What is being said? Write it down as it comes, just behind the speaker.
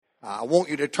I want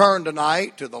you to turn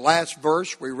tonight to the last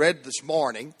verse we read this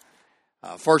morning,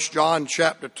 1 John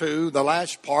chapter 2, the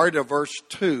last part of verse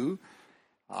 2.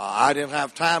 I didn't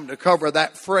have time to cover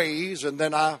that phrase, and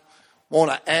then I want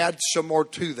to add some more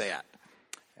to that.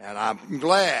 And I'm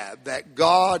glad that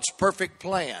God's perfect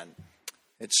plan,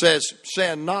 it says,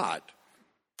 sin not,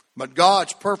 but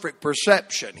God's perfect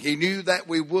perception. He knew that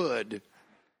we would,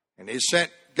 and He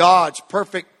sent God's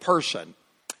perfect person,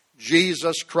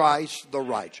 Jesus Christ the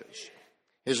righteous.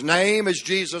 His name is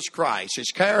Jesus Christ. His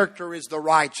character is the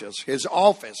righteous. His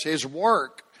office, His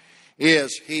work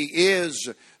is He is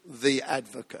the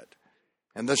advocate.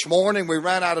 And this morning we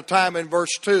ran out of time in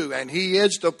verse 2, and He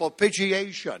is the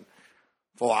propitiation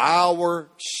for our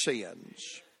sins.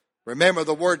 Remember,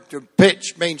 the word to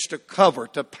pitch means to cover,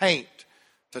 to paint,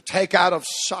 to take out of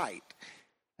sight.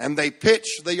 And they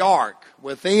pitched the ark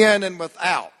within and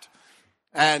without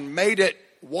and made it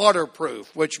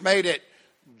waterproof, which made it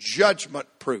judgment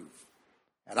proof.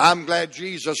 And I'm glad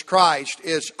Jesus Christ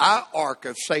is our ark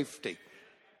of safety.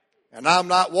 And I'm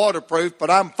not waterproof,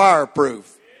 but I'm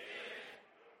fireproof.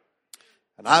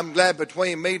 And I'm glad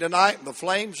between me tonight and the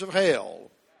flames of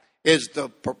hell is the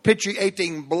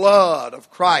propitiating blood of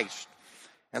Christ.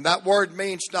 And that word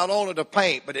means not only to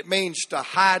paint, but it means to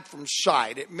hide from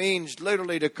sight. It means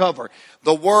literally to cover.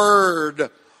 The word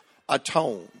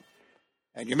atone.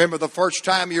 And you remember the first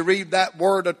time you read that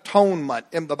word atonement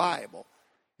in the Bible.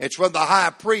 It's when the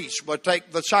high priest would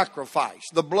take the sacrifice,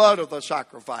 the blood of the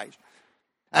sacrifice,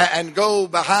 and go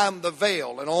behind the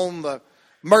veil and on the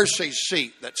mercy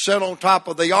seat that sat on top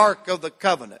of the Ark of the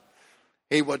Covenant.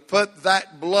 He would put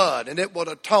that blood, and it would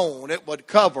atone, it would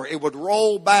cover, it would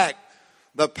roll back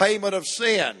the payment of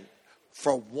sin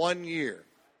for 1 year.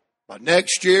 But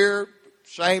next year,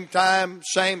 same time,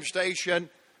 same station,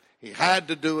 He had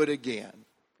to do it again.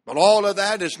 But all of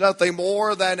that is nothing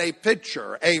more than a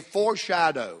picture, a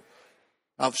foreshadow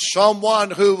of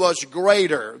someone who was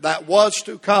greater, that was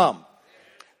to come,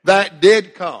 that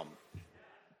did come.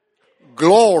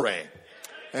 Glory.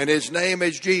 And His name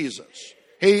is Jesus.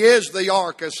 He is the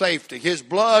ark of safety. His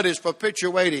blood is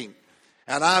perpetuating.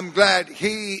 And I'm glad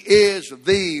He is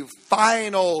the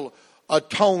final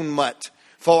atonement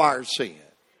for our sin.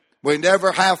 We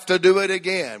never have to do it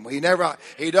again.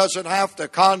 He doesn't have to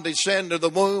condescend to the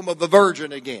womb of the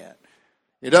virgin again.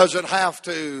 He doesn't have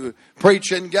to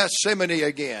preach in Gethsemane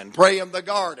again, pray in the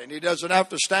garden. He doesn't have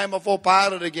to stand before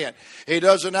Pilate again. He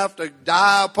doesn't have to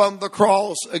die upon the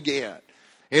cross again.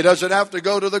 He doesn't have to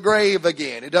go to the grave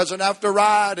again. He doesn't have to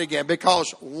ride again,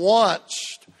 because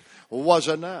once was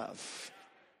enough.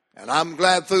 And I'm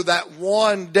glad through that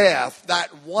one death, that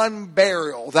one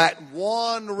burial, that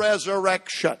one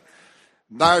resurrection,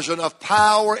 there's enough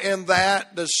power in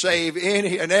that to save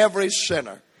any and every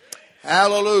sinner.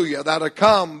 Hallelujah. That'll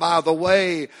come by the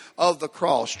way of the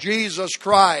cross. Jesus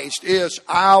Christ is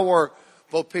our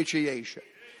propitiation.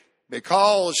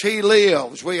 Because He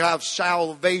lives, we have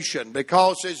salvation.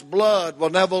 Because His blood will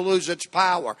never lose its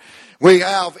power, we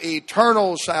have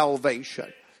eternal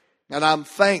salvation. And I'm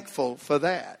thankful for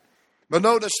that. But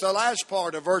notice the last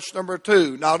part of verse number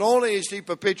 2. Not only is He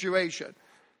propitiation,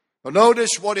 but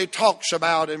notice what He talks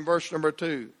about in verse number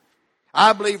 2.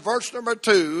 I believe verse number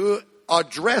 2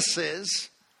 addresses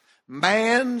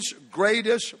man's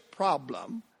greatest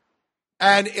problem,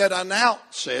 and it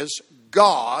announces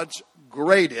God's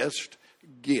greatest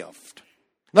gift.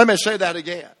 Let me say that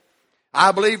again.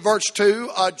 I believe verse 2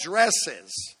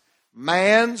 addresses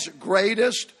man's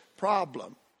greatest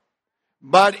problem,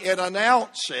 but it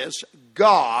announces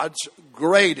God's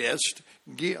greatest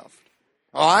gift.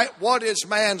 All right, what is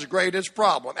man's greatest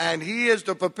problem? And He is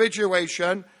the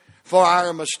propitiation for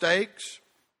our mistakes,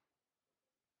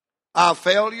 our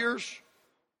failures,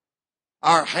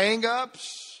 our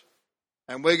hang-ups,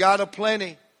 and we got a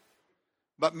plenty.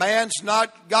 But man's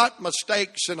not got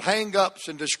mistakes and hang-ups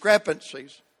and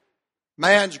discrepancies.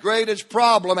 Man's greatest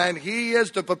problem, and He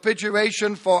is the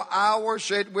propitiation for our,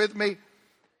 say it with me,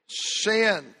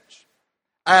 sins.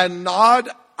 And not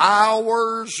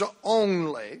ours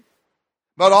only,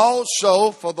 but also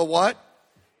for the what?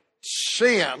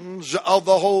 Sins of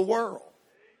the whole world.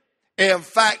 In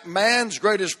fact, man's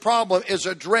greatest problem is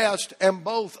addressed in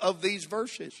both of these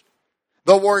verses.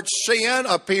 The word sin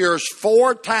appears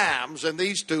 4 times in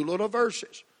these 2 little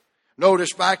verses.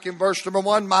 Notice back in verse number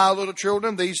 1, my little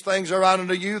children, these things are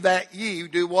unto you that ye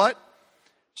do what?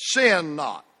 Sin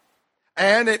not.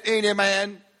 And if any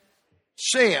man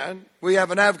sin, we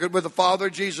have an advocate with the Father,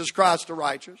 Jesus Christ the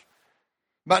righteous.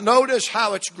 But notice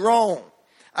how it's grown.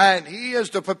 And He is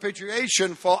the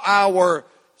propitiation for our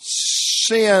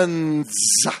sins.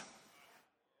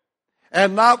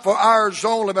 and not for ours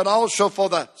only, but also for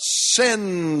the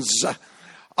sins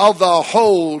of the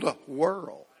whole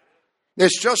world.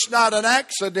 It's just not an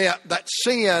accident that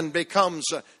sin becomes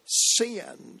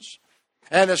sins.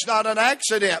 And it's not an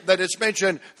accident that it's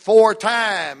mentioned 4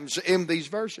 times in these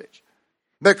verses.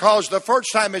 Because the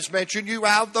first time it's mentioned, you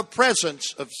have the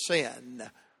presence of sin.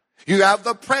 You have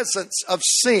the presence of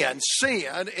sin.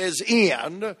 Sin is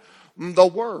in the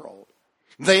world.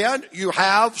 Then you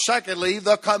have, secondly,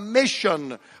 the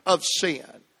commission of sin.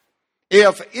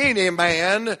 If any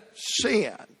man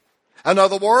sin. In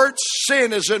other words,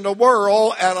 sin is in the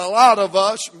world, and a lot of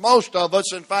us, most of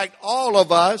us, in fact, all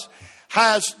of us,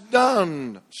 has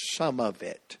done some of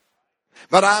it.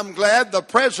 But I'm glad the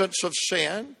presence of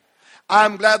sin,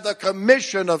 I'm glad the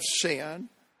commission of sin,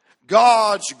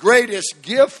 God's greatest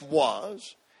gift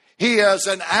was, He is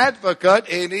an advocate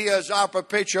and He is our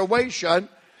perpetuation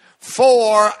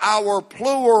for our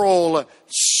plural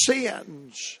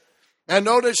sins. And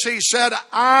notice He said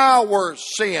our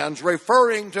sins,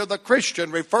 referring to the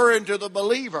Christian, referring to the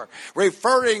believer,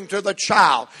 referring to the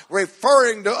child,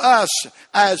 referring to us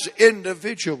as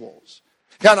individuals.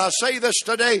 Can I say this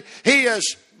today? He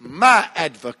is my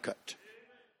advocate.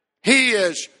 He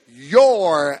is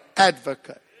your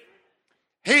advocate.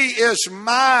 He is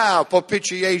my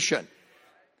propitiation.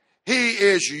 He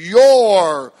is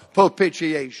your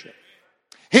propitiation.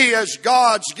 He is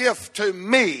God's gift to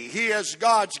me. He is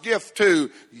God's gift to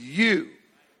you.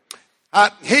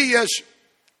 He is,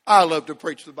 I love to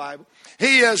preach the Bible.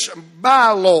 He is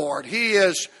my Lord. He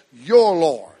is your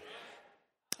Lord.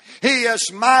 He is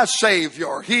my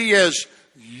Savior. He is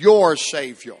your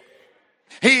Savior.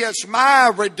 He is my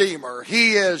Redeemer.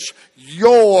 He is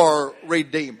your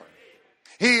Redeemer.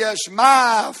 He is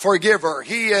my forgiver.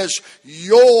 He is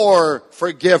your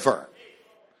forgiver.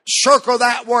 Circle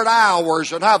that word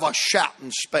ours and have a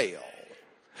shouting spell.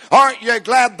 Aren't you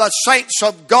glad the saints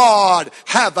of God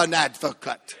have an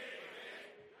advocate?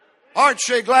 Aren't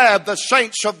you glad the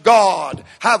saints of God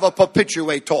have a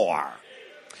perpetuator?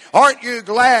 Aren't you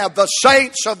glad the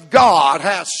saints of God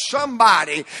have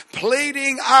somebody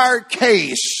pleading our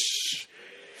case,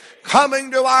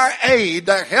 coming to our aid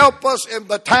to help us in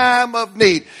the time of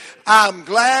need? I'm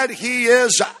glad He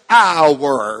is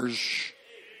ours.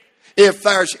 If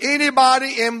there's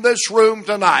anybody in this room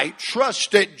tonight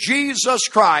trusted Jesus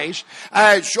Christ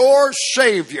as your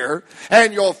Savior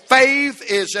and your faith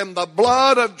is in the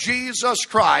blood of Jesus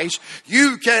Christ,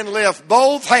 you can lift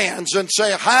both hands and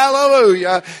say,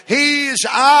 hallelujah, He's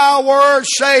our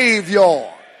Savior.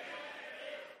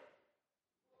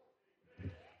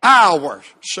 Our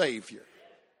Savior.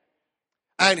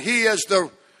 And He is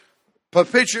the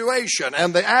propitiation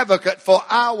and the advocate for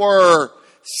our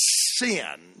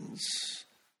sins.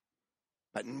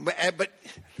 But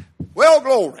well,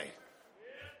 glory.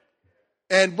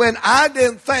 And when I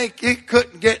didn't think it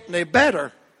couldn't get any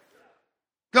better,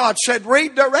 God said,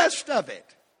 read the rest of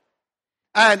it.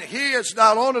 And He is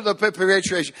not only the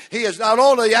propitiation, He is not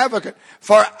only the advocate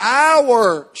for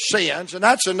our sins, and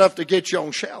that's enough to get you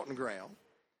on shouting ground.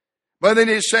 But then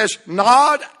He says,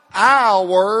 not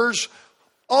ours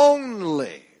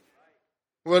only.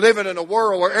 We're living in a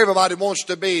world where everybody wants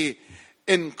to be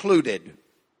included.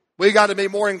 We got to be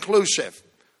more inclusive.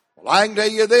 Well, I can tell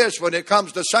you this, when it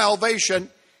comes to salvation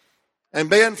and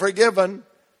being forgiven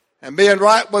and being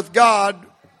right with God,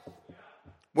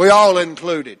 we all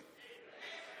included.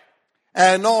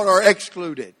 And none are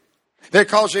excluded.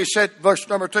 Because He said, verse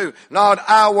number 2, not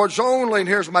ours only, and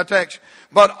here's my text,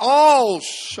 but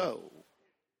also,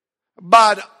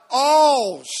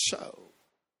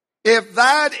 if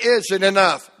that isn't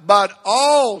enough, but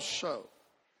also,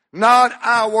 not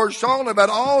ours only, but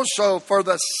also for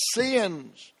the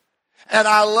sins. And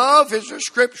I love His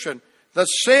description, the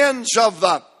sins of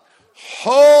the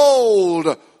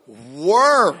whole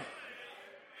world.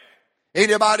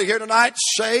 Anybody here tonight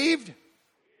saved?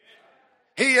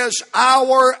 He is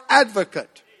our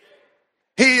advocate.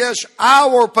 He is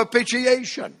our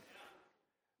propitiation.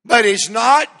 But He's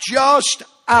not just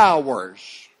ours.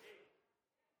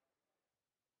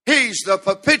 He's the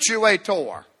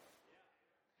perpetuator.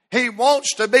 He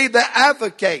wants to be the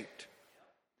advocate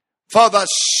for the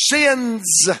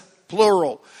sins,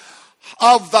 plural,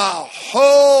 of the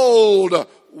whole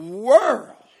world.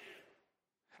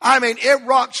 I mean, it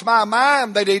rocks my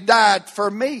mind that He died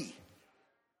for me.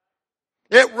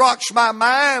 It rocks my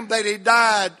mind that He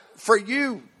died for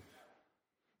you.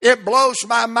 It blows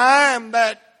my mind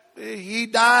that He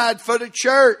died for the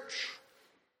church.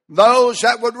 Those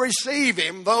that would receive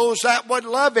Him, those that would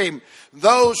love Him,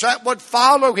 those that would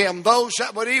follow Him, those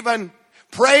that would even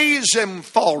praise Him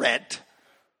for it.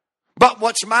 But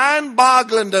what's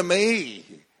mind-boggling to me,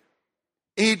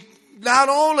 he not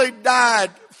only died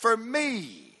for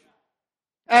me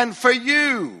and for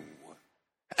you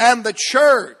and the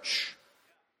church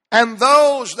and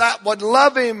those that would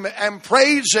love him and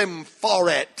praise him for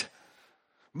it,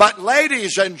 but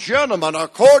ladies and gentlemen,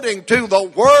 according to the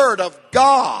Word of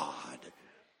God,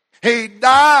 he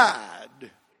died,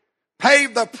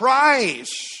 paid the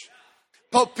price,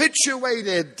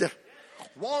 perpetuated,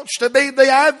 wants to be the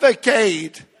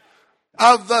advocate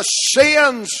of the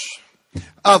sins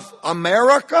of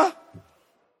America,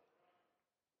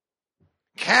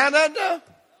 Canada,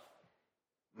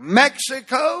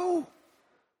 Mexico,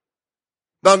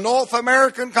 the North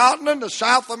American continent, the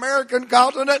South American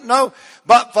continent, no,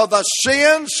 but for the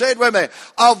sins, say it with me,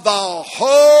 of the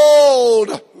whole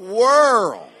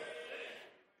world.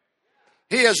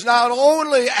 He is not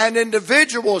only an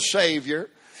individual Savior,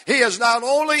 he is not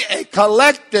only a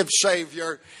collective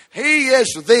Savior, he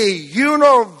is the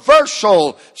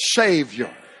universal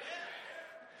Savior.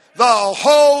 The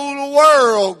whole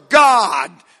world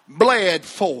God bled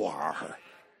for.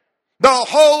 The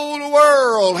whole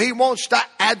world he wants to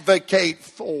advocate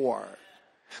for.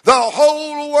 The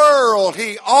whole world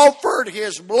he offered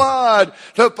his blood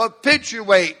to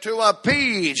perpetuate, to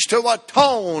appease, to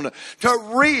atone, to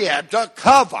rid, to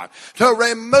cover, to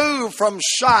remove from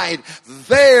sight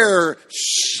their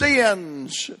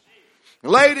sins.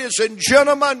 Ladies and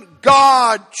gentlemen,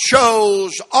 God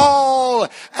chose all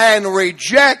and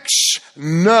rejects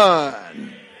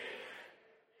none.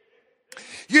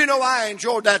 You know, I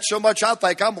enjoyed that so much, I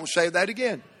think I'm going to say that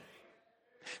again.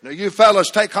 Now, you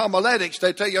fellas take homiletics,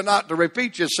 they tell you not to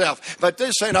repeat yourself. But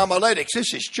this ain't homiletics,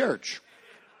 this is church.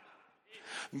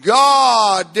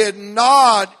 God did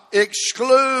not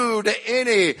exclude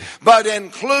any, but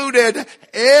included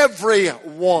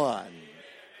everyone.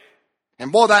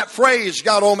 And boy, that phrase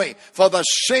got on me. For the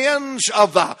sins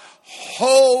of the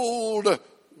whole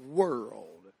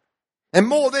world. And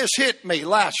more, this hit me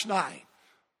last night.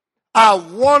 I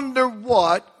wonder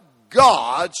what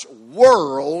God's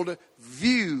world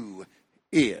view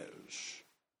is.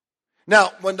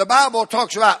 Now, when the Bible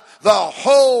talks about the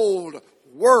whole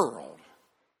world,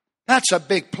 that's a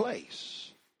big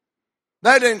place.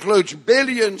 That includes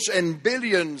billions and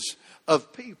billions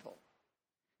of people.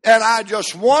 And I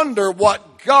just wonder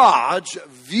what God's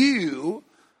view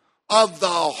of the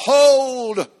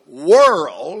whole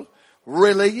world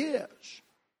really is.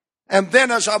 And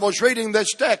then as I was reading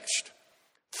this text,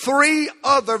 3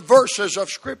 other verses of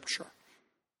Scripture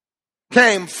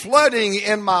came flooding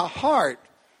in my heart.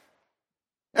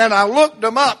 And I looked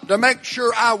them up to make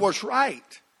sure I was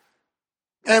right.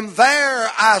 And there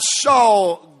I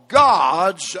saw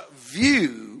God's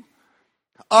view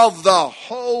of the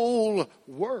whole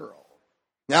world.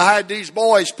 Now, I had these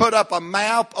boys put up a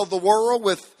map of the world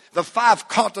with the 5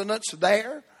 continents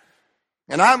there.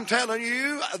 And I'm telling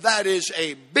you, that is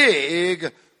a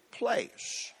big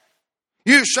place.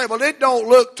 You say, well, it don't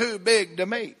look too big to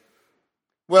me.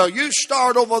 Well, you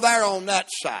start over there on that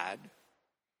side,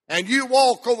 and you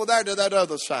walk over there to that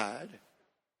other side.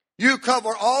 You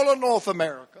cover all of North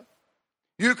America.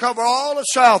 You cover all of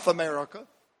South America.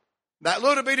 That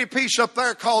little bitty piece up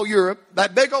there called Europe.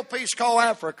 That big old piece called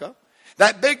Africa.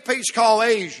 That big piece called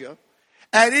Asia.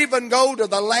 And even go to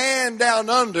the land down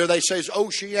under, they say it's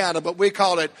Oceania, but we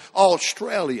call it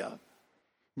Australia.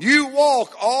 You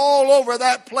walk all over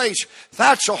that place,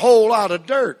 that's a whole lot of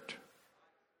dirt.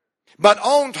 But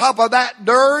on top of that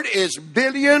dirt is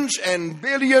billions and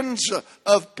billions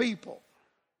of people.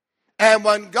 And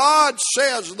when God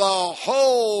says the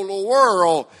whole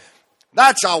world,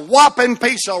 that's a whopping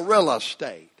piece of real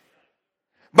estate.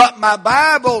 But my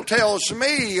Bible tells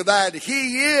me that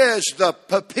he is the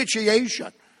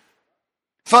propitiation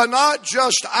for not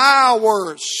just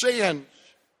our sins,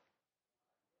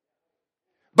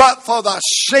 but for the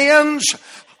sins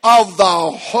of the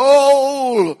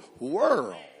whole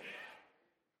world.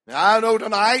 Now, I know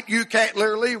tonight you can't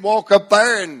literally walk up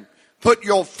there and put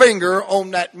your finger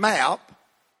on that map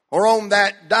or on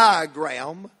that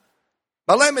diagram.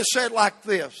 But let me say it like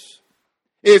this.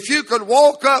 If you could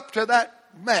walk up to that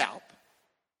map,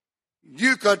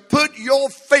 you could put your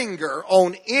finger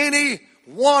on any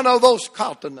one of those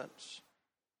continents,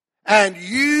 and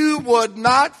you would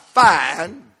not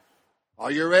find,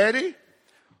 are you ready?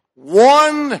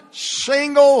 One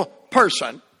single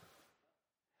person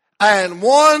and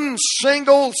one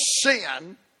single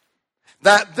sin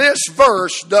that this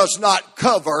verse does not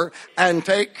cover and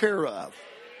take care of.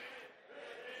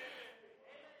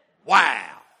 Wow.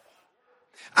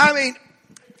 I mean,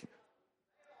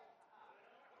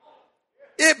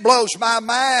 it blows my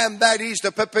mind that He's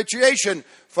the propitiation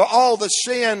for all the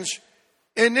sins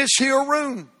in this here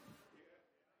room.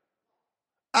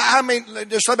 I mean,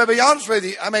 just let me be honest with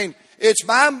you. I mean, it's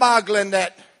mind-boggling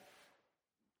that,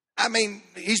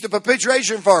 He's the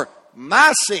propitiation for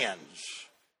my sins.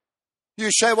 You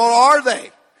say, well, are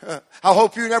they? I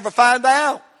hope you never find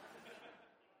out.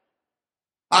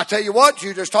 I tell you what,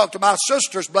 you just talk to my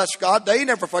sisters, bless God. They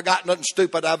never forgot nothing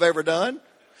stupid I've ever done.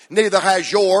 Neither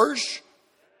has yours.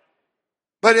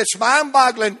 But it's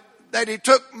mind-boggling that He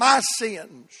took my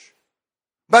sins,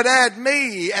 but add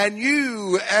me and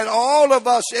you and all of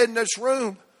us in this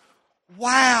room.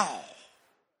 Wow.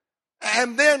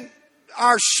 And then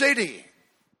our city,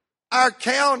 our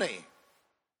county,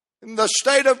 the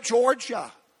state of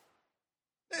Georgia,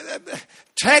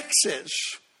 Texas.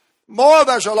 More,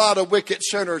 there's a lot of wicked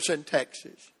sinners in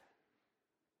Texas.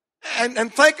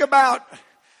 And think about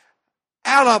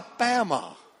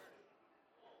Alabama,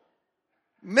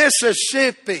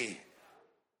 Mississippi.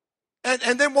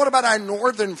 And then what about our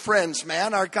northern friends,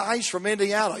 man? Our guys from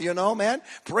Indiana, man.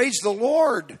 Praise the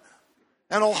Lord.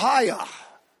 And Ohio.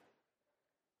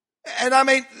 And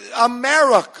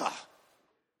America.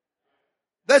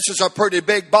 This is a pretty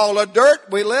big ball of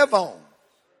dirt we live on.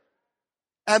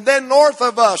 And then north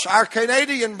of us, our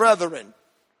Canadian brethren.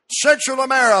 Central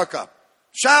America.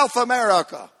 South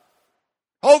America.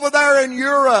 Over there in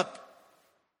Europe.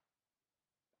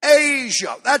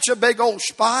 Asia. That's a big old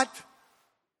spot.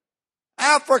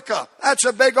 Africa, that's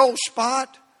a big old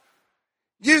spot.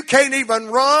 You can't even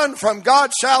run from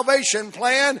God's salvation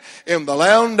plan in the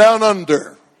land down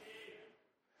under.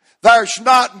 There's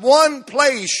not one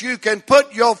place you can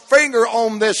put your finger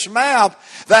on this map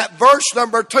that verse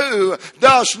number 2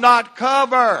 does not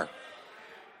cover.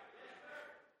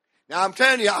 Now I'm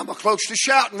telling you, I'm close to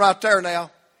shouting right there now.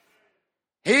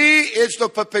 He is the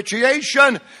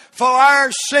propitiation for our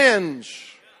sins.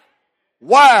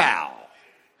 Wow.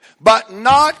 But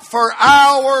not for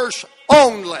ours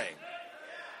only,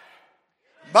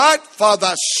 but for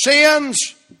the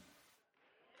sins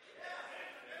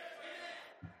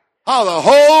of the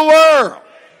whole world.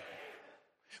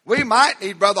 We might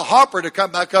need Brother Harper to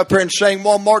come back up here and sing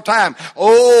one more time.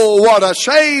 Oh, what a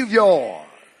Savior.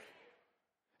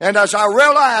 And as I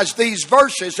realized these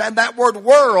verses and that word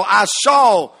world, I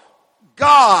saw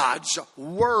God's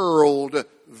world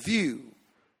view.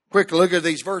 Quick look at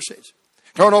these verses.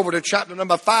 Turn over to chapter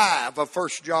number 5 of 1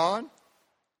 John.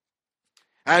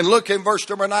 And look in verse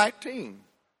number 19.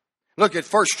 Look at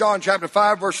 1 John chapter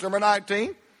 5, verse number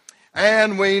 19.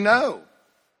 And we know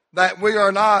that we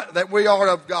are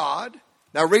of God.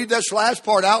 Now read this last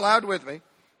part out loud with me.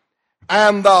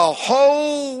 And the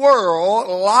whole world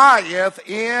lieth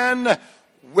in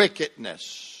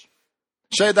wickedness.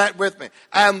 Say that with me.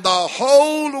 And the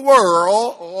whole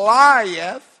world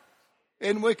lieth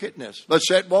in wickedness. Let's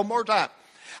say it one more time.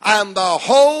 And the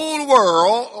whole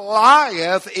world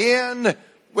lieth in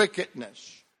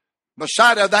wickedness.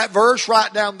 Beside of that verse,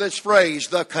 write down this phrase,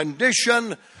 the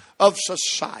condition of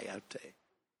society.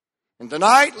 And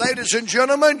tonight, ladies and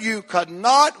gentlemen, you could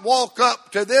not walk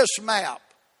up to this map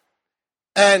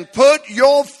and put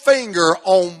your finger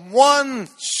on one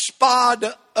spot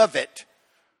of it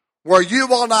where you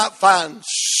will not find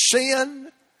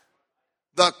sin,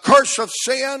 the curse of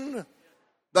sin,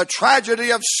 the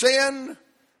tragedy of sin,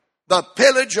 the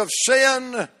pillage of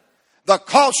sin, the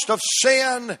cost of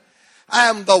sin,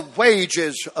 and the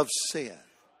wages of sin.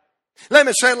 Let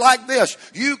me say it like this.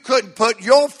 You couldn't put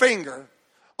your finger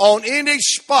on any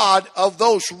spot of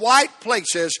those white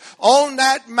places on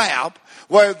that map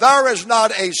where there is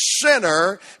not a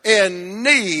sinner in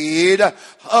need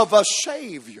of a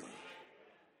Savior.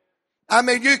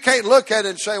 You can't look at it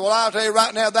and say, well, I'll tell you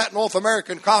right now, that North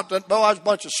American continent, boy, there's a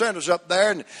bunch of sinners up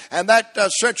there. And that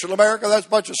Central America, there's a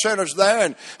bunch of sinners there.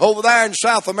 And over there in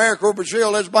South America or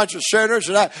Brazil, there's a bunch of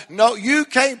sinners. No, you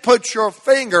can't put your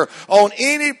finger on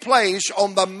any place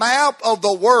on the map of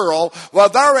the world where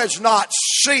there is not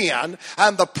sin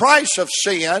and the price of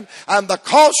sin and the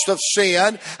cost of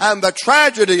sin and the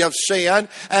tragedy of sin.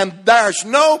 And there's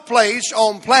no place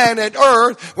on planet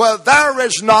Earth where there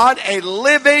is not a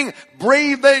living,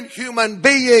 breathing human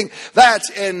being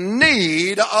that's in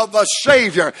need of a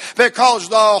Savior, because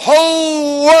the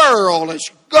whole world is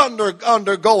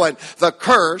undergoing the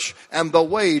curse and the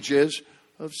wages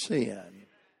of sin.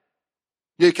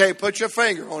 You can't put your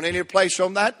finger on any place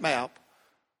on that map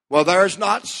where there's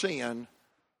not sin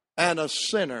and a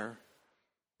sinner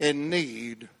in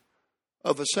need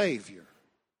of a Savior.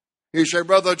 You say,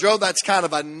 Brother Joe, that's kind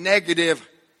of a negative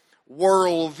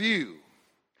worldview.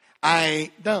 I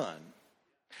ain't done.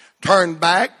 Turn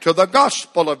back to the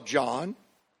Gospel of John,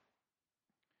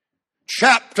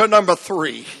 chapter number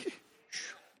 3.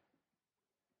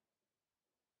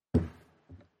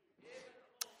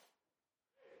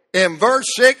 In verse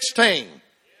 16.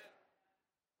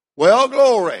 Well,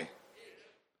 glory.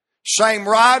 Same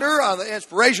writer on the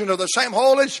inspiration of the same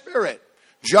Holy Spirit.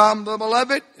 John the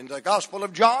Beloved in the Gospel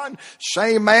of John.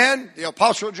 Same man, the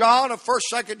Apostle John of 1st,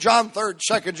 2nd John, 3rd,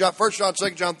 2nd John, 1st John,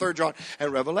 2nd John, 3rd John,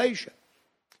 and Revelation.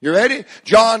 You ready?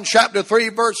 John chapter 3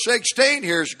 verse 16.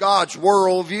 Here's God's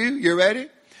worldview. You ready?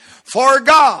 For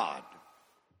God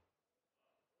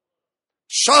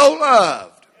so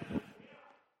loved.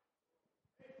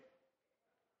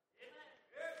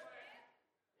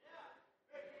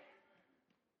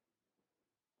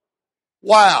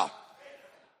 Wow.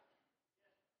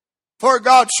 For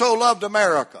God so loved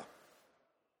America.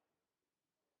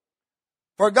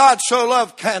 For God so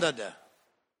loved Canada.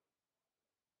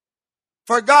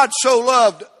 For God so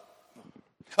loved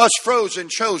us frozen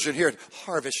chosen here at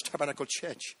Harvest Tabernacle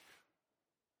Church.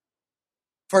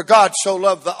 For God so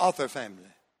loved the Arthur family.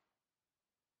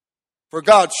 For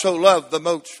God so loved the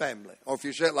Moats family. Or if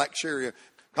you say it like Syria,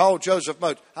 call Joseph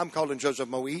Moats. I'm calling Joseph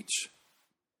Moats.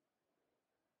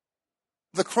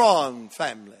 The Cron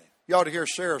family. You ought to hear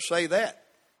Sarah say that.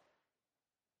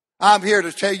 I'm here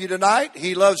to tell you tonight,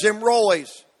 he loves them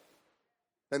Roys.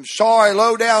 Them sorry,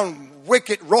 low down,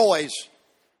 wicked Roys.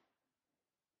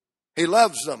 He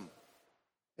loves them.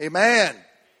 Amen.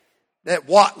 That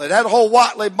Watley, that whole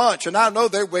Watley bunch. And I know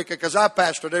they're wicked because I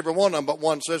pastored every one of them but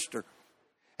one sister.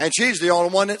 And she's the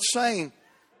only one that's sane.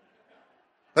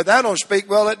 But that don't speak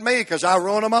well at me because I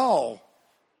ruin them all.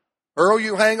 Earl,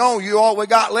 you hang on. You all we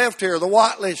got left here, the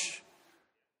Watleys.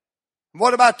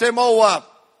 What about them old,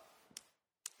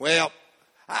 well,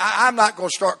 I'm not going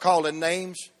to start calling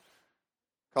names.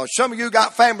 Because some of you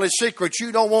got family secrets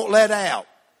you don't want let out.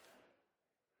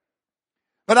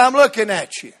 But I'm looking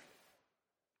at you.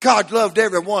 God loved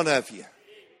every one of you.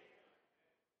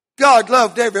 God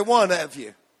loved every one of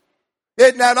you.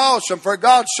 Isn't that awesome? For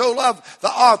God so loved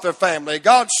the Arthur family.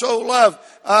 God so loved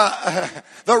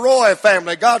the Roy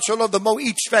family. God so loved the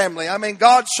Moats family. I mean,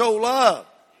 God so loved.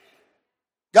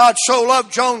 God so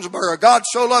loved Jonesboro. God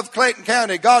so loved Clayton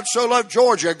County. God so loved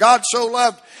Georgia. God so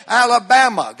loved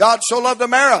Alabama. God so loved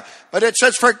America. But it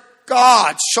says for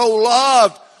God so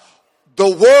loved the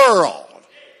world.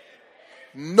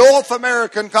 North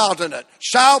American continent,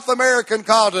 South American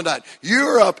continent,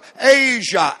 Europe,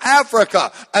 Asia,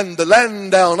 Africa, and the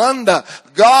land down under.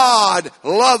 God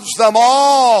loves them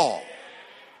all.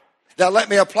 Now let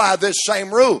me apply this same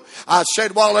rule. I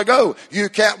said a while ago, you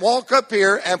can't walk up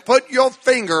here and put your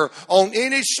finger on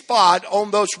any spot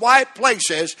on those white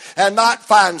places and not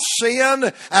find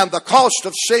sin and the cost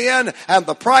of sin and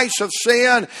the price of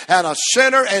sin and a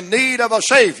sinner in need of a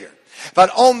Savior.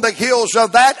 But on the heels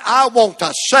of that, I want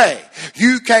to say,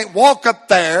 you can't walk up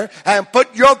there and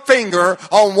put your finger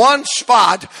on one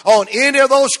spot on any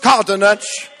of those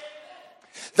continents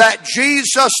that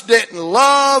Jesus didn't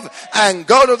love and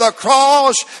go to the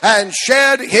cross and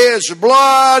shed his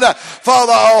blood for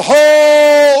the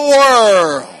whole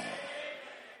world.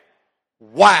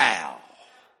 Wow.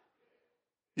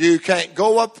 You can't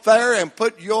go up there and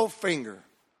put your finger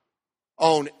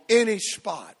on any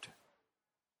spot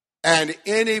and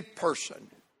any person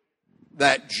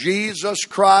that Jesus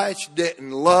Christ didn't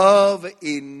love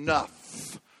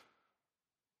enough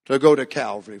to go to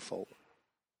Calvary for.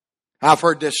 I've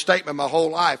heard this statement my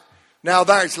whole life. Now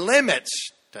there's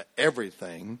limits to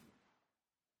everything.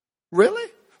 Really?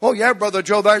 Oh yeah, Brother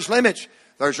Joe, there's limits.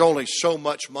 There's only so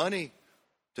much money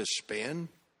to spend.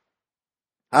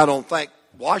 I don't think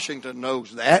Washington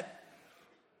knows that.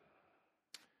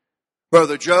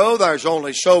 Brother Joe, there's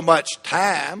only so much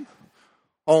time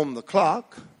on the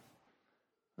clock.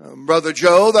 Brother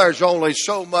Joe, there's only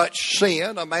so much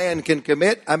sin a man can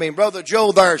commit. I mean, Brother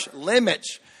Joe, there's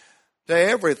limits to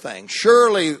everything.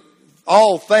 Surely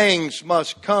all things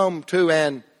must come to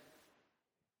an...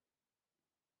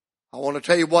 I want to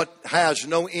tell you what has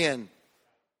no end.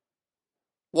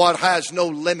 What has no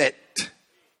limit.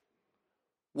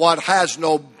 What has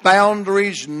no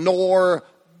boundaries nor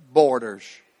borders.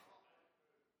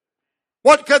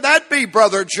 What could that be,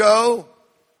 Brother Joe?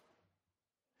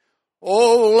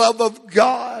 Oh, love of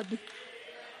God.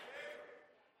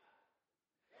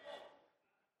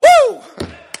 Woo!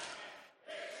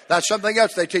 That's something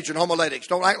else they teach in homiletics.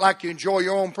 Don't act like you enjoy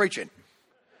your own preaching.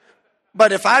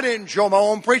 But if I didn't enjoy my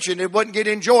own preaching, it wouldn't get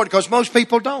enjoyed because most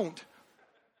people don't.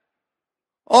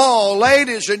 Oh,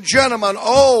 ladies and gentlemen,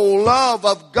 oh, love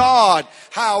of God,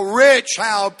 how rich,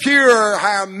 how pure,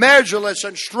 how measureless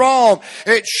and strong,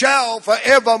 it shall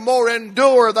forevermore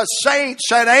endure. The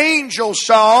saints and angels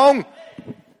song.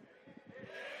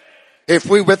 If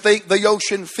we would think the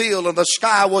ocean filled and the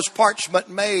sky was parchment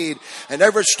made, and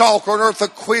every stalk on earth a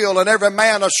quill, and every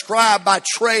man a scribe by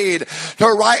trade, to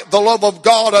write the love of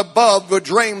God above would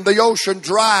drain the ocean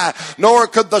dry, nor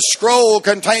could the scroll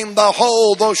contain the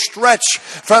whole, though stretched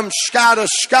from sky to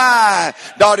sky.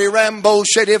 Dottie Rambo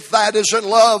said, if that isn't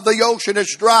love, the ocean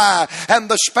is dry, and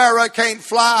the sparrow can't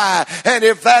fly. And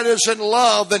if that isn't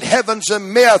love, then heaven's a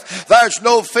myth. There's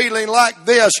no feeling like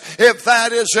this. If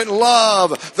that isn't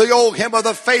love, the old hymn of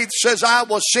the faith says, I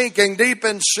was sinking deep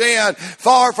in sin,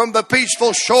 far from the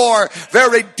peaceful shore,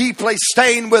 very deeply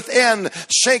stained within,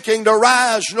 sinking to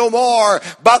rise no more.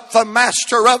 But the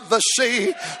master of the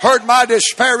sea heard my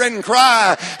despairing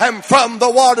cry, and from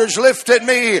the waters lifted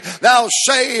me. Now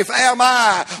safe am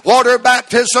I. Water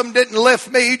baptism didn't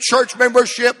lift me. Church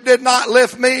membership did not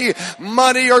lift me.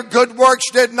 Money or good works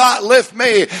did not lift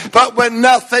me. But when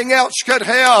nothing else could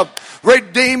help,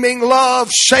 redeeming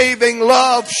love, saving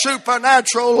love,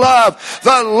 supernatural love,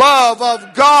 the love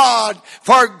of God.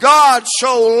 For God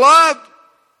so loved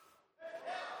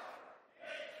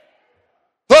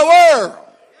the world.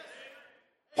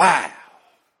 Wow.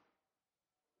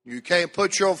 You can't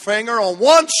put your finger on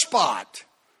one spot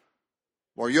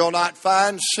where you'll not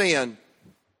find sin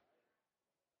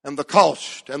and the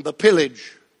cost and the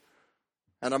pillage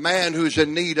and a man who's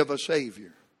in need of a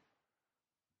Savior.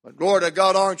 But glory to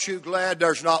God, aren't you glad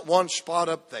there's not one spot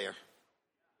up there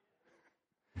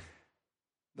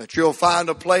that you'll find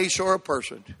a place or a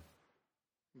person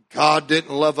God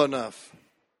didn't love enough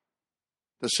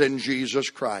to send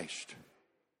Jesus Christ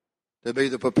to be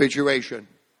the propitiation,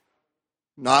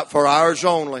 not for ours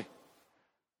only,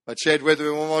 but said with me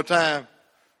one more time,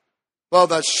 for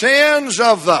the sins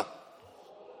of the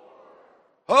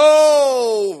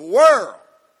whole world.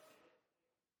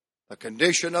 The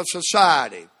condition of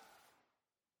society,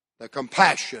 the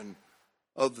compassion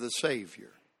of the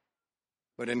Savior.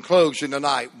 But in closing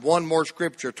tonight, one more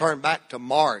scripture. Turn back to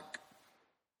Mark,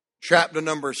 chapter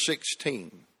number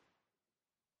 16.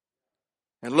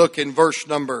 And look in verse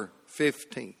number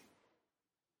 15.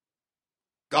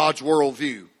 God's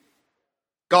worldview.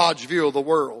 God's view of the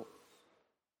world.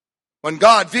 When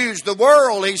God views the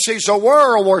world, He sees a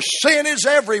world where sin is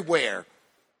everywhere.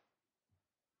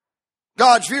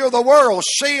 God's view of the world,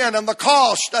 sin and the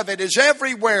cost of it is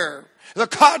everywhere. The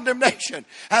condemnation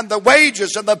and the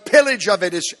wages and the pillage of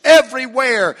it is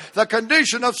everywhere. The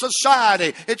condition of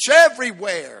society, it's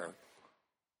everywhere.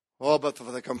 Oh, but for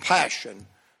the compassion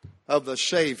of the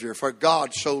Savior, for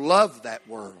God so loved that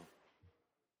world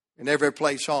and every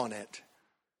place on it,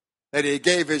 that He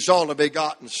gave His only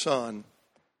begotten Son.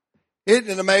 Isn't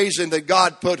it amazing that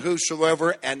God put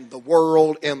whosoever and the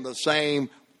world in the same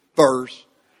verse?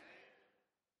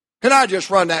 Can I just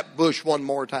run that bush one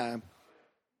more time?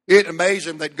 Isn't it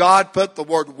amazing that God put the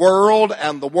word world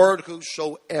and the word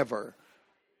whosoever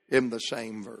in the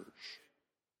same verse?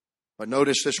 But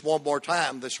notice this one more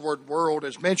time. This word world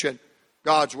is mentioned.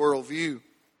 God's worldview.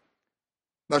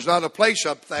 There's not a place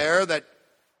up there that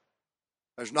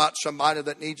there's not somebody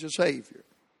that needs a Savior.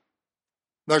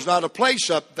 There's not a place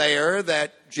up there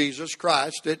that Jesus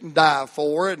Christ didn't die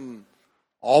for and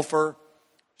offer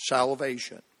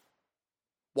salvation.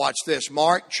 Watch this.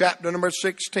 Mark chapter number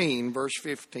 16, verse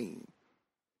 15.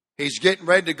 He's getting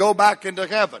ready to go back into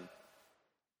heaven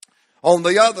on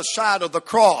the other side of the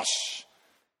cross.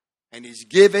 And He's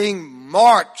giving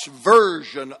Mark's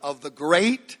version of the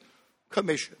Great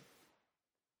Commission.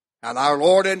 And our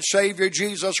Lord and Savior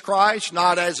Jesus Christ,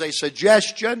 not as a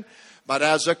suggestion, but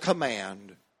as a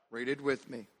command. Read it with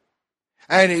me.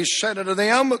 And He said unto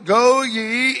them, go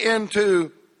ye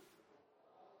into...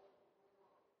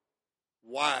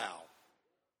 Wow.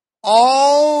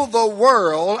 All the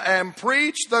world and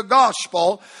preach the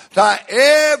gospel to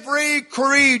every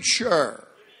creature.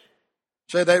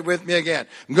 Say that with me again.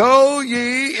 Go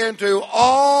ye into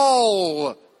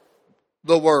all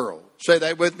the world. Say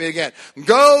that with me again.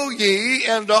 Go ye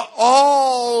into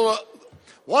all.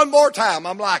 One more time,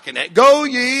 I'm liking it. Go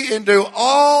ye into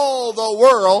all the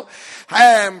world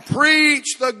and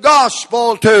preach the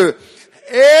gospel to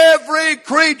every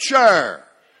creature.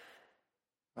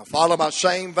 Now follow my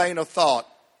same vein of thought.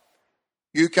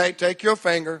 You can't take your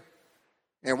finger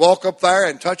and walk up there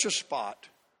and touch a spot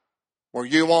where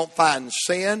you won't find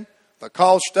sin, the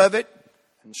cost of it,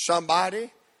 and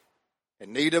somebody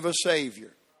in need of a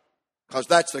Savior. Because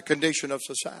that's the condition of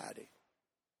society.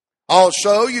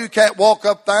 Also, you can't walk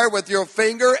up there with your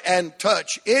finger and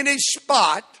touch any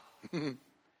spot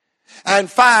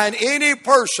and find any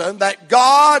person that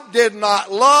God did not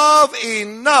love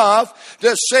enough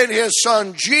to send His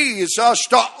Son Jesus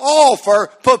to offer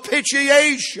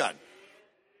propitiation.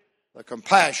 The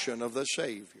compassion of the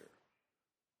Savior.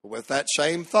 With that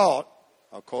same thought,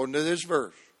 according to this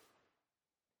verse,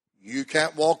 you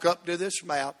can't walk up to this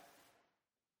map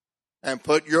and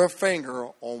put your finger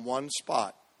on one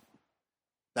spot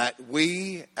that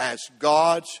we as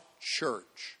God's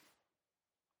church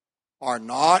are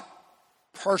not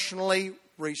personally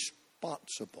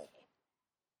responsible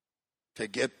to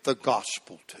get the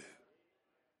gospel to.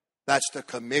 That's the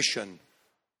commission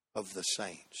of the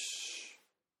saints.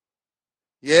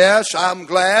 Yes, I'm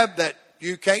glad that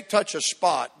you can't touch a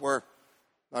spot where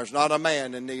there's not a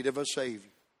man in need of a Savior.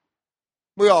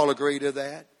 We all agree to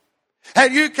that.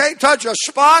 And you can't touch a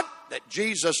spot that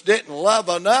Jesus didn't love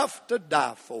enough to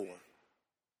die for.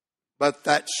 But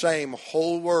that same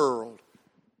whole world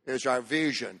is our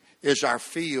vision, is our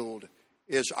field,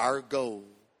 is our goal.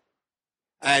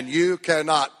 And you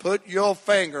cannot put your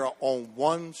finger on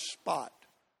one spot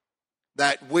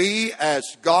that we as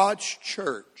God's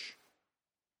church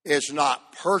is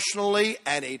not personally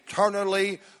and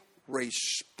eternally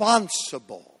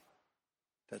responsible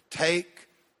to take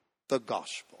the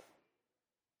gospel.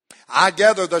 I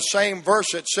gather the same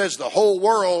verse that says the whole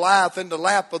world lieth in the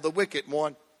lap of the wicked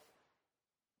one.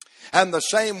 And the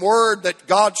same word that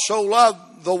God so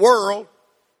loved the world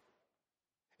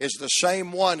is the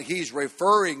same one he's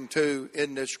referring to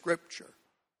in this scripture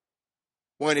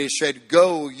when he said,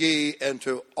 "Go ye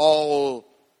into all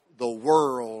the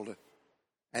world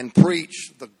and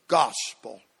preach the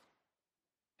gospel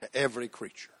to every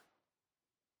creature."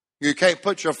 You can't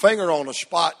put your finger on a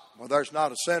spot where there's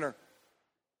not a sinner.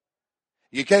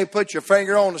 You can't put your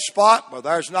finger on a spot where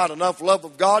there's not enough love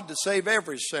of God to save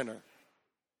every sinner.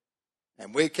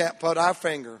 And we can't put our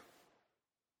finger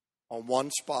on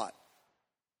one spot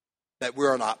that we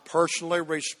are not personally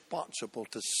responsible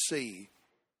to see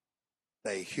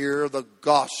they hear the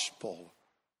gospel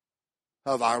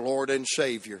of our Lord and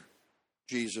Savior,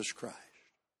 Jesus Christ.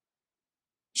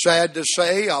 Sad to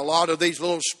say, a lot of these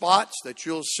little spots that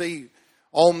you'll see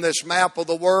on this map of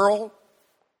the world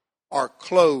are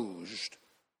closed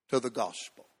to the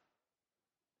gospel.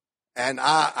 And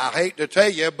I hate to tell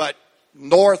you, but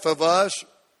north of us,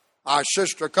 our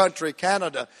sister country,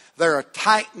 Canada, they're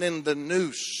tightening the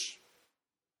noose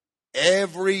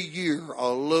every year a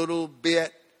little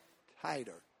bit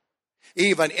tighter.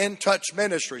 Even In Touch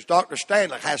Ministries, Dr.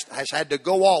 Stanley has had to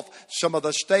go off some of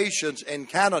the stations in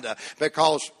Canada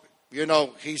because,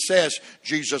 he says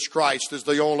Jesus Christ is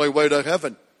the only way to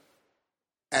heaven.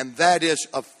 And that is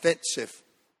offensive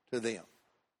to them.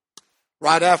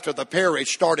 Right after the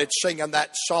parish started singing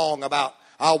that song about,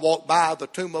 I walked by the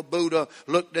tomb of Buddha,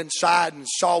 looked inside and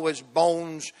saw his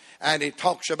bones. And he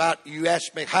talks about, you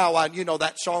asked me how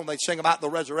that song they sing about the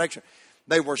resurrection.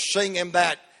 They were singing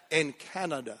that in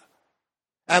Canada.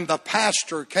 And the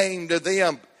pastor came to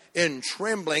them in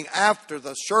trembling after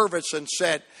the service and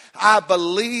said, I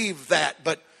believe that,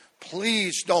 but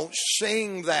please don't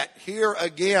sing that here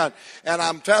again. And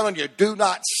I'm telling you, do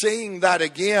not sing that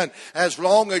again as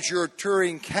long as you're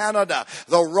touring Canada.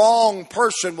 The wrong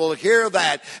person will hear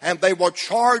that and they will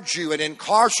charge you and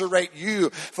incarcerate you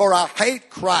for a hate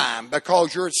crime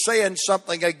because you're saying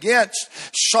something against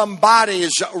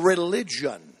somebody's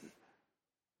religion.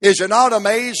 Is it not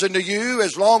amazing to you,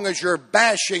 as long as you're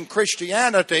bashing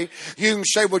Christianity, you can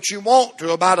say what you want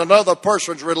to about another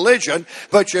person's religion,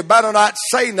 but you better not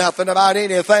say nothing about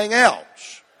anything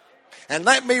else. And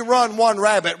let me run one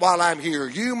rabbit while I'm here.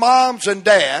 You moms and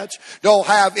dads don't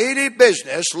have any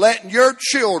business letting your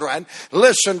children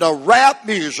listen to rap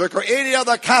music or any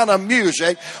other kind of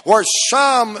music where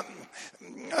some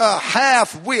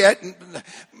half-wit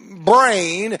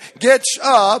brain gets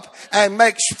up and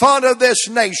makes fun of this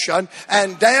nation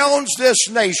and downs this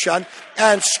nation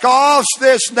and scoffs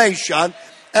this nation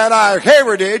and our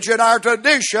heritage and our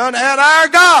tradition and our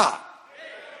God.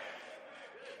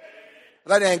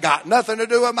 That ain't got nothing to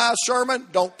do with my sermon.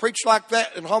 Don't preach like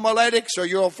that in homiletics or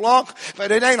you'll flunk,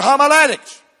 but it ain't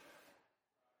homiletics.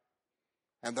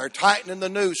 And they're tightening the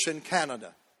noose in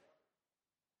Canada.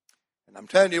 And I'm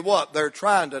telling you what, they're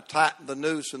trying to tighten the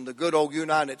noose in the good old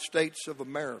United States of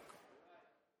America.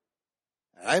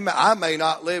 And I may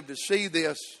not live to see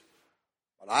this,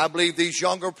 but I believe these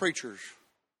younger preachers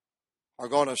are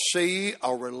going to see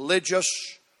a religious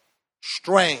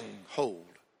stranglehold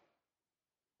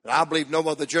that I believe no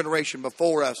other generation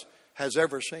before us has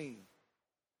ever seen.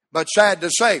 But sad to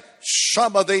say,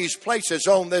 some of these places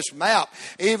on this map,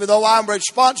 even though I'm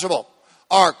responsible,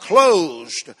 are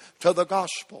closed to the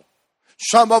gospel.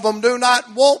 Some of them do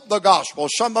not want the gospel.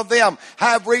 Some of them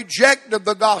have rejected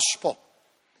the gospel.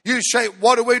 You say,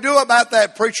 what do we do about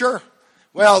that, preacher?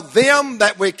 Well, them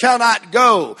that we cannot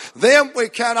go, them we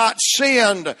cannot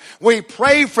send, we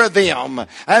pray for them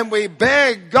and we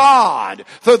beg God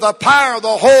through the power of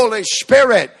the Holy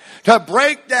Spirit to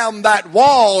break down that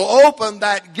wall, open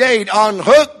that gate,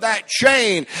 unhook that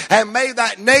chain, and may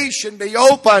that nation be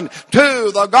open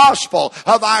to the gospel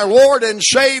of our Lord and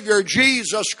Savior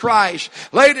Jesus Christ.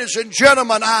 Ladies and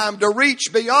gentlemen, I am to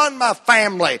reach beyond my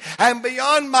family and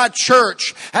beyond my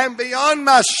church and beyond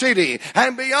my city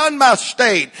and beyond my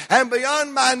state and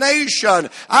beyond my nation.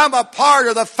 I'm a part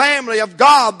of the family of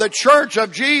God, the church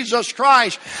of Jesus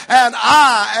Christ, and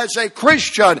I, as a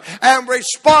Christian, am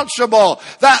responsible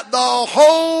that the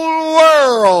whole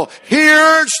world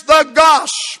hears the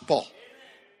gospel.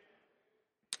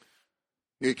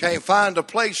 You can't find a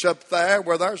place up there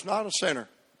where there's not a sinner.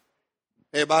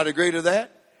 Everybody agree to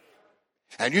that?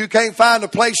 And you can't find a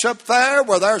place up there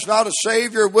where there's not a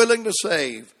Savior willing to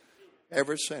save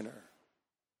every sinner.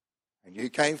 And you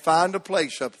can't find a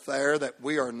place up there that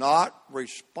we are not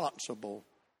responsible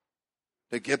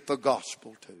to get the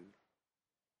gospel to.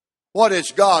 What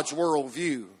is God's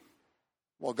worldview?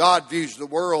 Well, God views the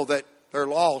world that they're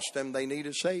lost and they need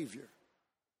a Savior.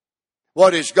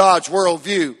 What is God's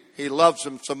worldview? He loves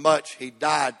them so much, He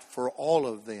died for all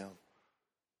of them.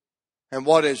 And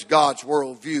what is God's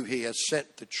worldview? He has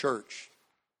sent the church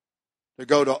to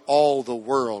go to all the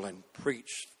world and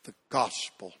preach the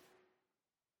gospel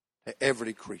to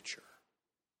every creature.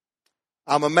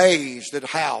 I'm amazed at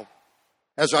how,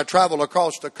 as I travel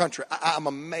across the country, I'm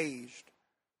amazed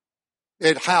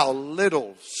at how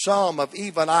little some of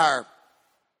even our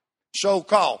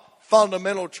so-called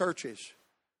fundamental churches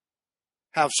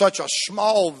have such a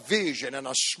small vision and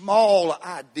a small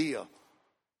idea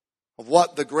of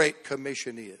what the Great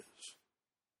Commission is.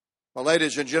 Well,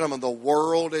 ladies and gentlemen, the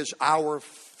world is our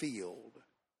field.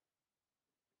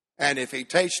 And if He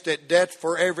tasted death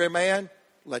for every man,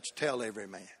 let's tell every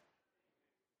man.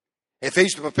 If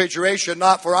He's the propitiation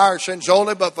not for our sins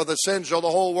only, but for the sins of the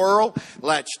whole world,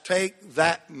 let's take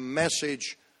that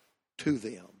message to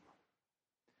them.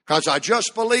 Because I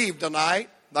just believe tonight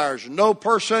there's no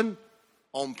person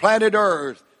on planet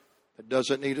Earth that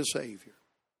doesn't need a Savior.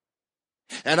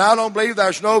 And I don't believe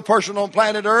there's no person on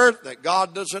planet Earth that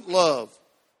God doesn't love.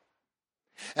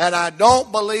 And I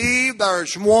don't believe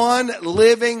there's one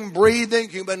living, breathing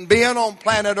human being on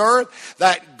planet Earth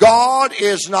that God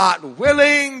is not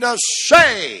willing to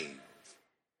save.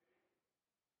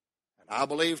 And I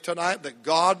believe tonight that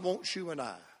God wants you and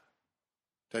I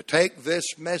to take this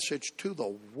message to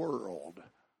the world.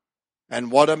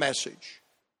 And what a message.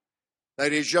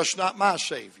 That He's just not my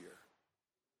Savior.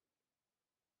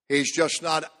 He's just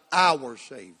not our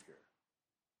Savior.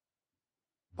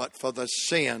 But for the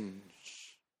sins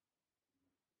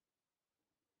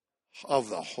of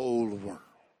the whole world.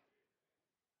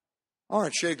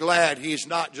 Aren't you glad He's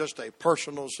not just a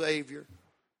personal Savior?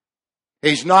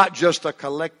 He's not just a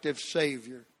collective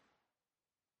Savior,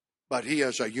 but He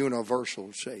is a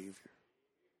universal Savior.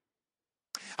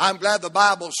 I'm glad the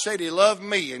Bible said He loved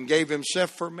me and gave Himself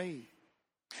for me.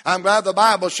 I'm glad the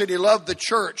Bible said He loved the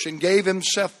church and gave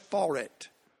Himself for it.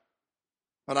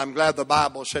 But I'm glad the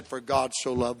Bible said, for God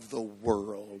so loved the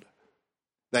world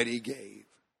that He gave.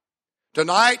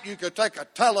 Tonight you could take a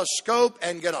telescope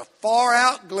and get a far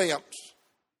out glimpse.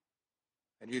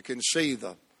 And you can see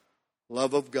the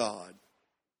love of God.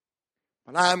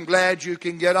 And I'm glad you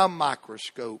can get a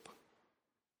microscope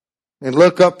and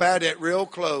look up at it real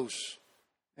close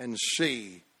and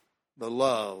see the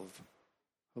love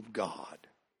of God.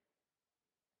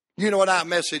 You know what our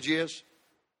message is?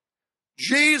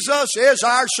 Jesus is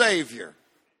our Savior.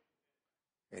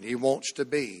 And He wants to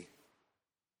be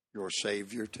your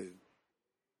Savior too.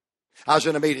 I was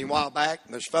in a meeting a while back,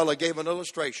 and this fellow gave an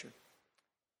illustration.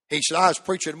 He said, I was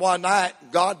preaching one night,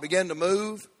 and God began to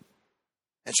move.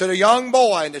 And said a young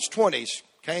boy in his 20s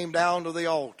came down to the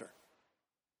altar.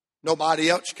 Nobody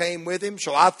else came with him,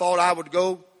 so I thought I would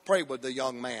go pray with the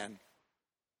young man.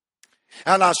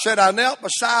 And I said, I knelt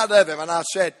beside of him, and I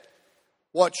said,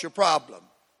 what's your problem?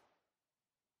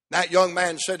 That young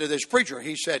man said to this preacher,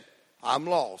 he said, I'm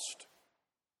lost.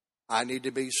 I need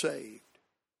to be saved.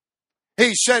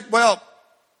 He said, well,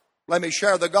 let me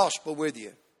share the gospel with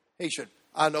you. He said,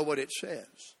 I know what it says.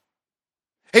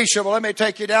 He said, well, let me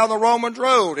take you down the Romans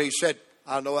road. He said,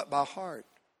 I know it by heart.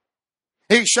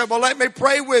 He said, well, let me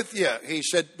pray with you. He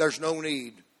said, there's no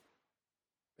need,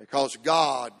 because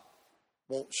God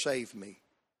won't save me.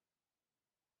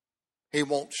 He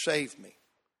won't save me.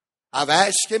 I've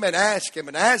asked Him and asked Him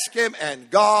and asked Him, and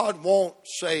God won't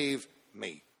save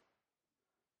me.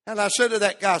 And I said to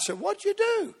that guy, I said, what'd you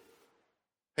do?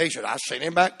 He said, I sent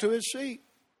him back to his seat.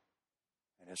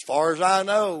 And As far as I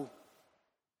know,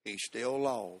 he's still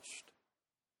lost.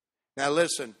 Now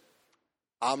listen,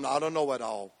 I'm not a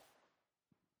know-it-all.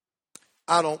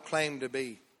 I don't claim to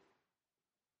be.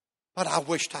 But I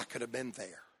wished I could have been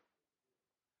there.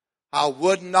 I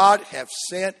would not have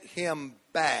sent him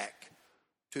back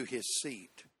to his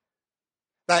seat.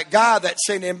 That guy that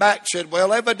sent him back said,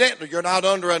 well, evidently you're not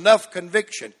under enough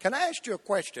conviction. Can I ask you a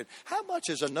question? How much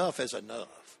is enough?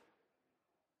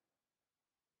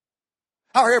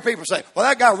 I hear people say, well,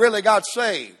 that guy really got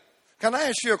saved. Can I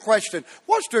ask you a question?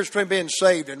 What's the difference between being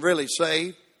saved and really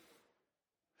saved?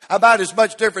 About as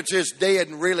much difference as dead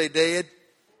and really dead.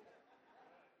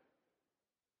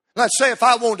 Let's say if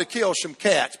I wanted to kill some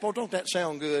cats. Boy, don't that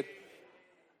sound good?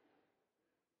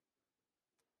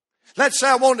 Let's say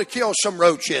I wanted to kill some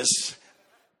roaches.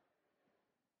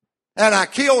 And I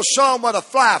kill some with a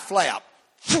fly flap.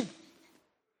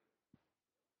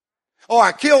 Or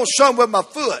I kill some with my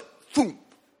foot.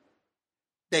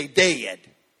 They dead.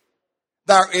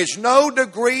 There is no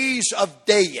degrees of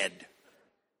dead.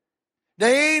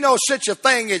 There ain't no such a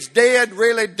thing as dead,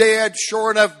 really dead,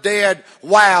 sure enough dead,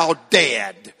 wow,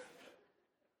 dead.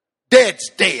 Dead's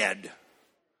dead.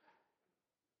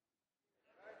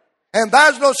 And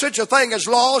there's no such a thing as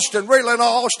lost and really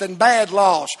lost and bad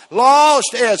lost.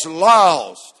 Lost is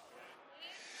lost.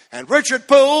 And Richard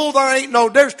Poole, there ain't no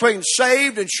difference between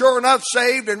saved and sure enough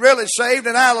saved and really saved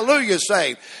and hallelujah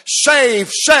saved. Saved,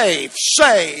 saved,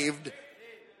 saved.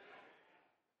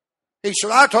 He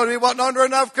said, I told him he wasn't under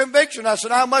enough conviction. I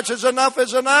said, how much is enough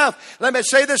is enough? Let me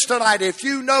say this tonight. If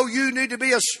you know you need to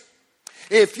be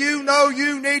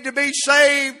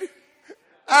saved,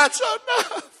 that's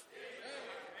enough.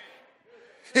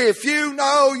 If you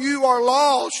know you are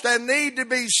lost and need to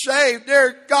be saved,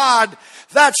 dear God,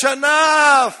 that's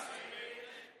enough.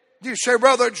 You say,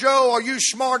 Brother Joe, are you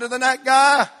smarter than that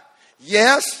guy?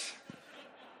 Yes.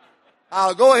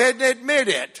 I'll go ahead and admit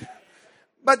it.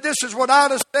 But this is what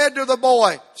I'd have said to the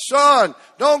boy. Son,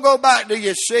 don't go back to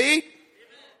your seat.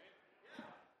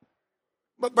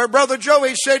 But Brother Joe,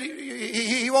 he said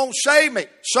he won't save me.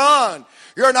 Son,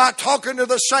 you're not talking to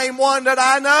the same one that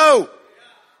I know.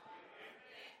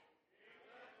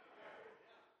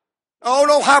 Oh,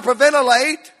 don't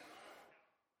hyperventilate.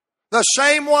 The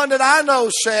same one that I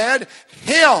know said,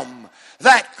 him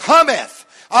that cometh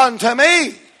unto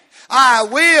me, I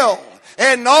will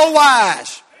in no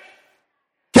wise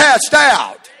cast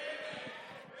out.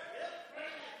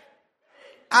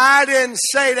 I didn't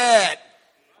say that.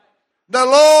 The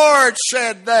Lord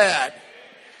said that.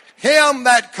 Him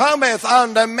that cometh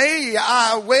unto me,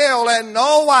 I will in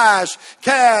no wise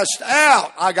cast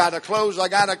out. I gotta close,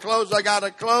 but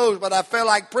I feel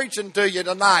like preaching to you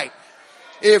tonight.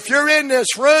 If you're in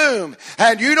this room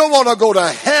and you don't want to go to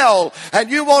hell and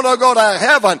you want to go to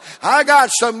heaven, I got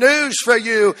some news for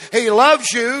you. He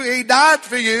loves you. He died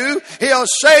for you. He'll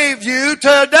save you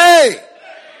today.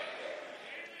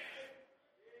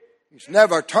 He's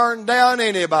never turned down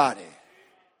anybody.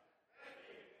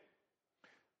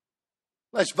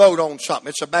 Let's vote on something.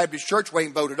 It's a Baptist church. We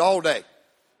ain't voted all day.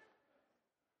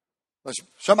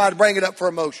 Somebody bring it up for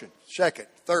a motion. Second,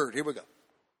 third, here we go.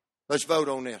 Let's vote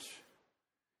on this.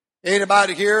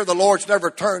 Anybody here, the Lord's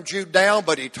never turned you down,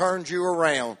 but He turned you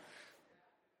around.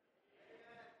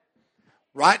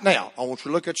 Right now, I want you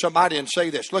to look at somebody and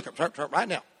say this. Look at right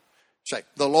now. Say,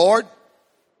 the Lord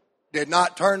did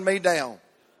not turn me down,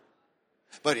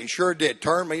 but He sure did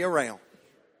turn me around.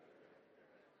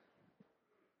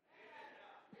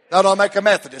 That'll make a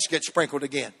Methodist get sprinkled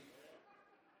again.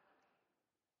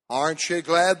 Aren't you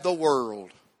glad the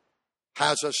world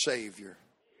has a Savior?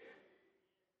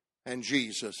 And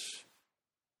Jesus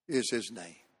is His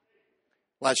name.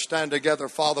 Let's stand together.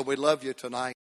 Father, we love You tonight.